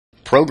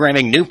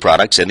programming new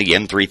products in the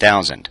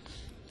M3000.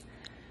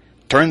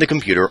 Turn the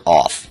computer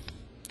off.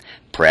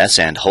 Press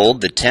and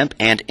hold the temp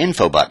and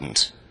info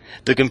buttons.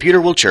 The computer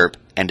will chirp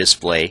and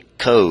display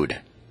code.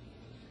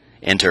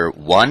 Enter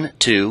 1,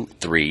 2,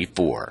 3,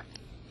 4.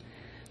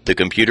 The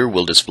computer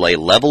will display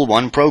Level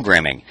 1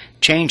 programming,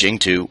 changing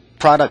to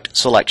Product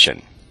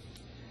Selection.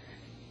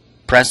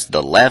 Press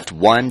the left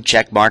 1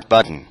 checkmark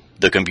button.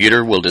 The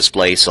computer will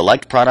display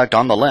Select Product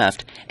on the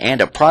left and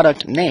a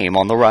product name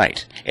on the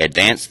right.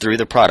 Advance through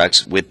the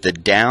products with the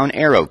down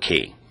arrow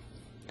key.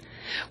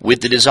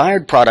 With the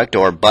desired product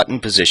or button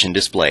position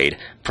displayed,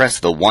 press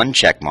the 1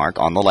 checkmark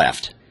on the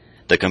left.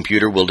 The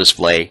computer will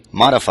display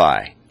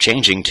Modify,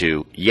 changing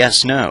to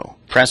Yes, No.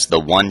 Press the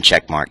 1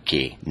 checkmark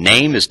key.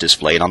 Name is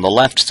displayed on the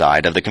left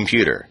side of the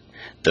computer.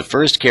 The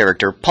first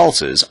character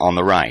pulses on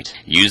the right.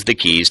 Use the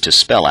keys to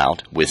spell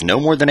out, with no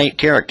more than 8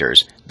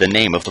 characters, the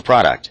name of the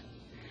product.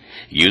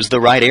 Use the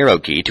right arrow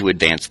key to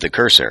advance the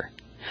cursor.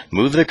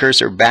 Move the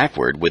cursor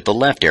backward with the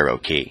left arrow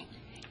key.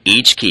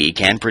 Each key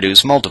can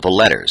produce multiple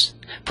letters.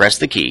 Press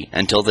the key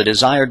until the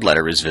desired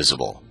letter is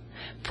visible.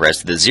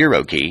 Press the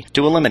 0 key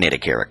to eliminate a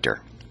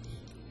character.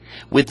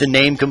 With the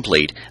name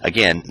complete,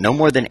 again, no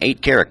more than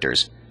 8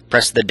 characters,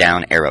 press the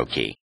down arrow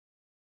key.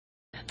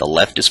 The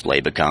left display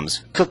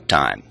becomes Cook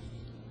Time.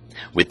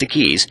 With the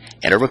keys,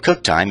 enter a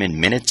cook time in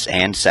minutes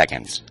and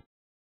seconds.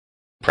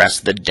 Press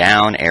the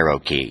down arrow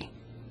key.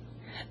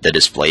 The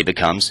display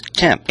becomes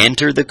Temp.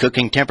 Enter the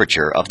cooking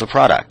temperature of the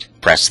product.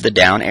 Press the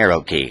down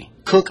arrow key.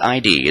 Cook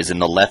ID is in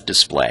the left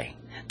display.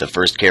 The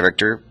first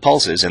character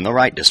pulses in the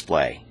right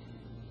display.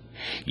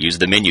 Use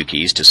the menu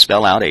keys to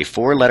spell out a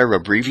 4-letter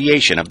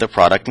abbreviation of the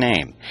product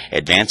name,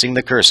 advancing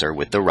the cursor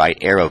with the right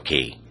arrow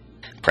key.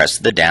 Press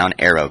the down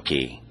arrow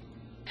key.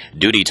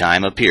 Duty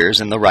time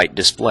appears in the right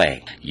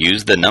display.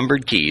 Use the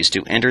numbered keys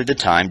to enter the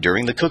time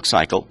during the cook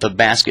cycle the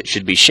basket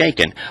should be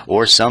shaken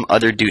or some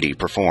other duty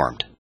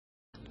performed.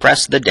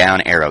 Press the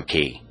down arrow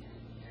key.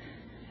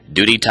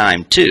 Duty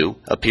time 2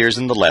 appears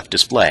in the left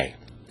display.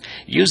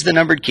 Use the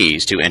numbered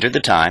keys to enter the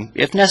time,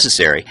 if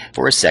necessary,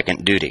 for a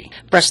second duty.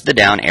 Press the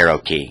down arrow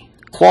key.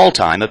 Qual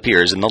time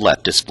appears in the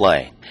left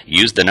display.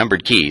 Use the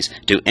numbered keys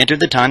to enter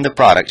the time the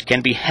product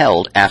can be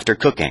held after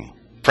cooking.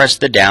 Press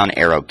the down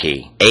arrow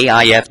key.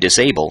 AIF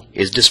Disable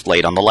is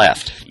displayed on the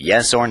left.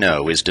 Yes or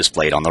No is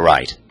displayed on the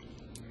right.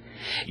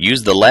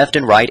 Use the left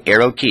and right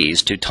arrow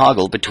keys to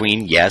toggle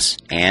between Yes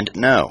and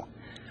No.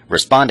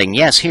 Responding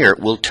Yes here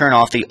will turn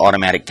off the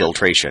automatic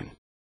filtration.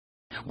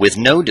 With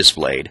No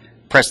displayed,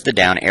 press the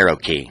down arrow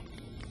key.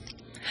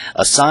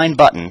 A sign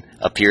button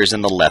appears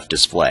in the left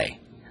display.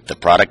 The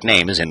product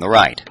name is in the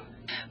right.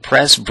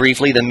 Press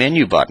briefly the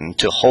menu button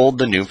to hold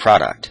the new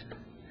product.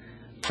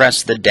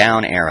 Press the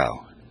down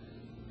arrow.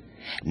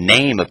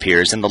 Name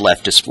appears in the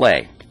left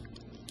display.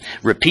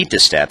 Repeat the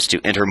steps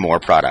to enter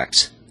more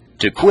products.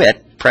 To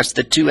quit, press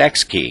the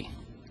 2X key.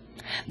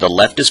 The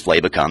left display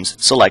becomes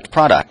Select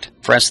Product.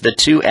 Press the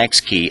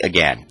 2X key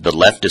again. The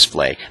left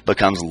display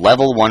becomes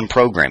Level 1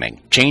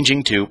 Programming,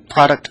 changing to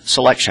Product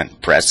Selection.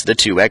 Press the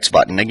 2X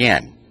button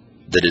again.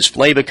 The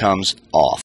display becomes Off.